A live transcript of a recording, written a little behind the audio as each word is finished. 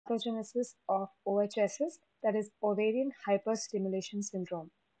pathogenesis of OHSS, that is ovarian hyperstimulation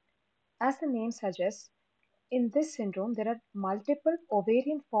syndrome. As the name suggests, in this syndrome there are multiple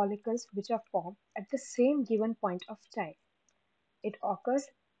ovarian follicles which are formed at the same given point of time. It occurs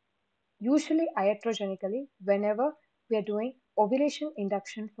usually iatrogenically whenever we are doing ovulation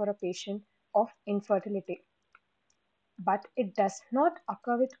induction for a patient of infertility. But it does not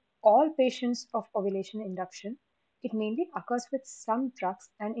occur with all patients of ovulation induction. It mainly occurs with some drugs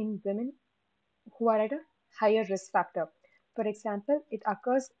and in women who are at a higher risk factor. For example, it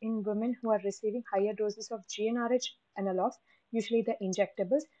occurs in women who are receiving higher doses of GnRH analogs, usually the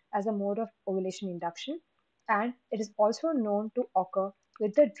injectables, as a mode of ovulation induction. And it is also known to occur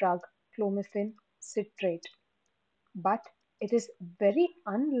with the drug clomiphene citrate. But it is very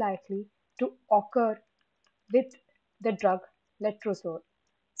unlikely to occur with the drug letrozole.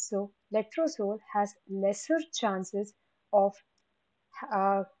 So letrozole has lesser chances of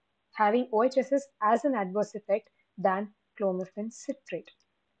uh, having OHSS as an adverse effect than clomiphene citrate.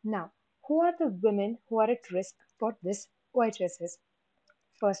 Now, who are the women who are at risk for this OHSS?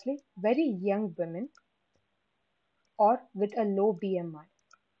 Firstly, very young women or with a low BMI.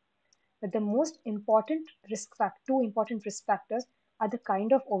 But the most important two important risk factors are the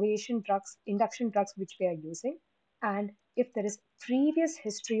kind of ovulation drugs, induction drugs which we are using, and if there is previous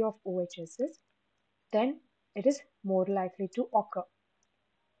history of OHSS, then it is more likely to occur.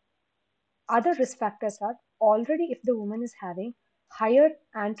 Other risk factors are already if the woman is having higher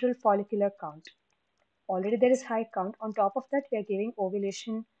antral follicular count, already there is high count, on top of that we are giving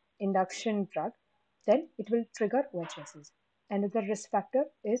ovulation induction drug, then it will trigger OHSS. Another risk factor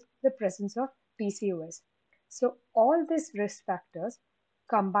is the presence of PCOS. So all these risk factors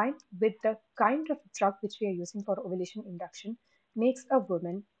combined with the kind of drug which we are using for ovulation induction makes a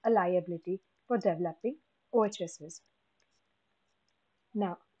woman a liability for developing OHSS.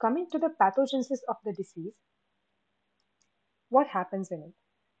 Now, coming to the pathogenesis of the disease, what happens in it?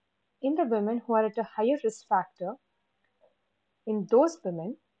 In the women who are at a higher risk factor, in those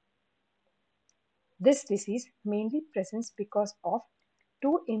women, this disease mainly presents because of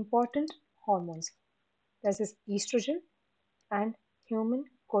two important hormones. That is estrogen and human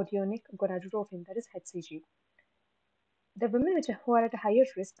chorionic gonadotrophin, that is HCG. The women who are at a higher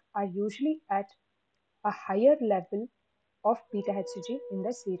risk are usually at a higher level of beta HCG in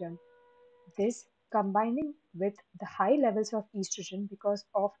the serum. This combining with the high levels of estrogen because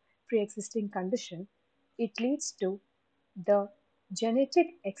of pre-existing condition, it leads to the genetic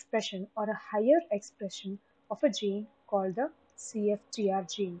expression or a higher expression of a gene called the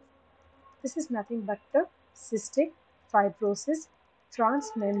CFTR gene. This is nothing but the cystic fibrosis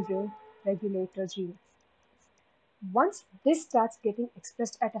transmembrane regulator gene. Once this starts getting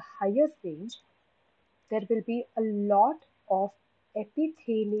expressed at a higher range, there will be a lot of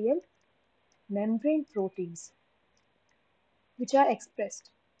epithelial membrane proteins which are expressed.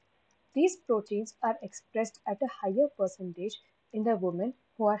 These proteins are expressed at a higher percentage in the women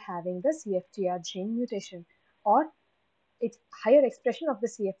who are having the CFTR gene mutation, or its higher expression of the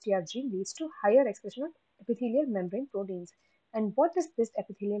CFTR gene leads to higher expression of epithelial membrane proteins. And what does this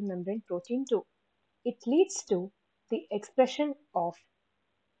epithelial membrane protein do? It leads to the expression of,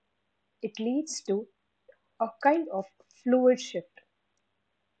 it leads to a kind of fluid shift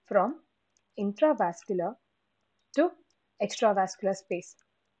from intravascular to extravascular space.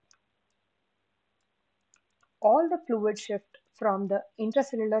 All the fluid shift from the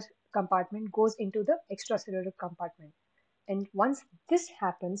intracellular compartment goes into the extracellular compartment. And once this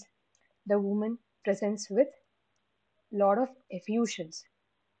happens, the woman presents with a lot of effusions.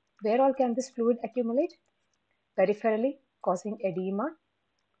 Where all can this fluid accumulate? Peripherally, causing edema,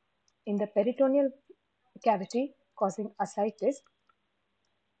 in the peritoneal cavity, causing ascites,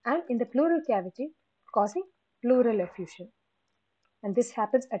 and in the pleural cavity, causing pleural effusion. And this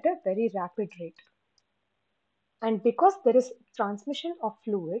happens at a very rapid rate. And because there is transmission of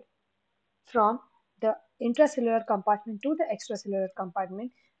fluid from the intracellular compartment to the extracellular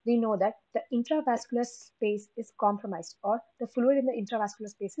compartment, we know that the intravascular space is compromised, or the fluid in the intravascular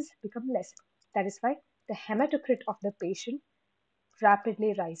spaces become less. That is why the hematocrit of the patient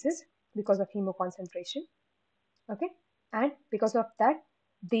rapidly rises because of hemoconcentration. Okay, and because of that,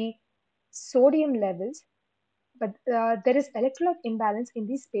 the sodium levels, but there is electrolyte imbalance in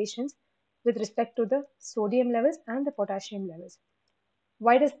these patients with respect to the sodium levels and the potassium levels.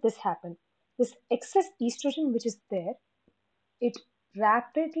 Why does this happen? This excess estrogen which is there, it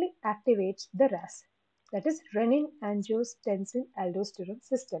rapidly activates the RAS, that is renin-angiotensin-aldosterone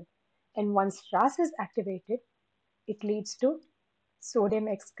system. And once RAS is activated, it leads to sodium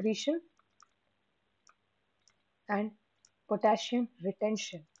excretion and potassium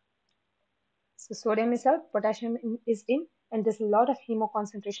retention. So sodium is out, potassium is in, and there's a lot of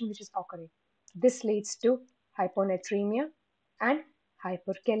hemoconcentration which is occurring. This leads to hyponatremia and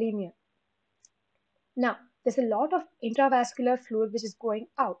hyperkalemia. Now, there's a lot of intravascular fluid which is going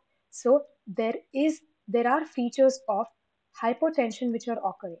out. So there are features of hypotension which are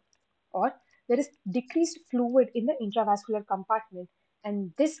occurring, or there is decreased fluid in the intravascular compartment,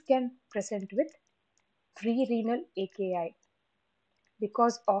 and this can present with free renal AKI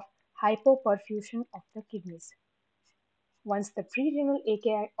because of hypoperfusion of the kidneys. Once the prerenal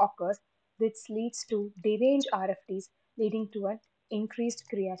AKI occurs, this leads to deranged RFTs, leading to an increased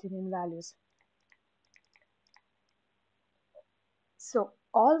creatinine values. So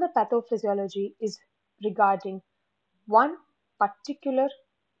all the pathophysiology is regarding one particular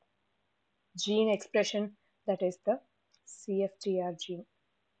gene expression, that is the CFTR gene.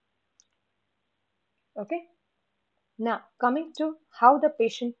 Okay. Now coming to how the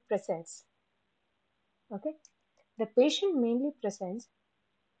patient presents. Okay. The patient mainly presents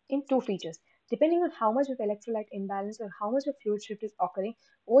in two features. Depending on how much of electrolyte imbalance or how much of fluid shift is occurring,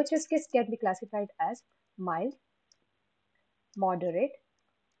 OHSS can be classified as mild, moderate,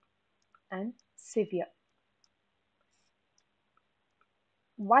 and severe.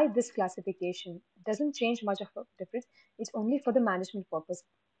 Why this classification doesn't change much of a difference. It's only for the management purpose.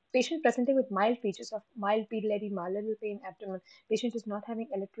 Patient presenting with mild features of mild pedal edema, little pain, abdomen. Patient is not having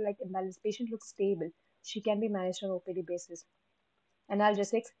electrolyte imbalance. Patient looks stable. She can be managed on OPD basis.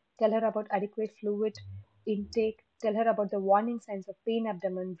 Analgesics, tell her about adequate fluid intake, tell her about the warning signs of pain,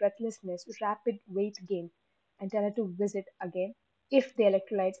 abdomen, breathlessness, rapid weight gain, and tell her to visit again if the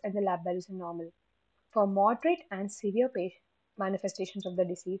electrolytes and the lab values are normal. For moderate and severe manifestations of the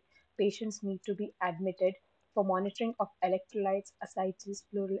disease, patients need to be admitted for monitoring of electrolytes, ascites,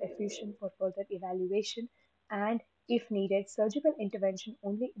 pleural effusion for further evaluation, and if needed, surgical intervention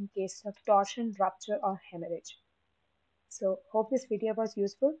only in case of torsion, rupture, or hemorrhage. So, hope this video was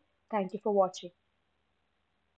useful. Thank you for watching.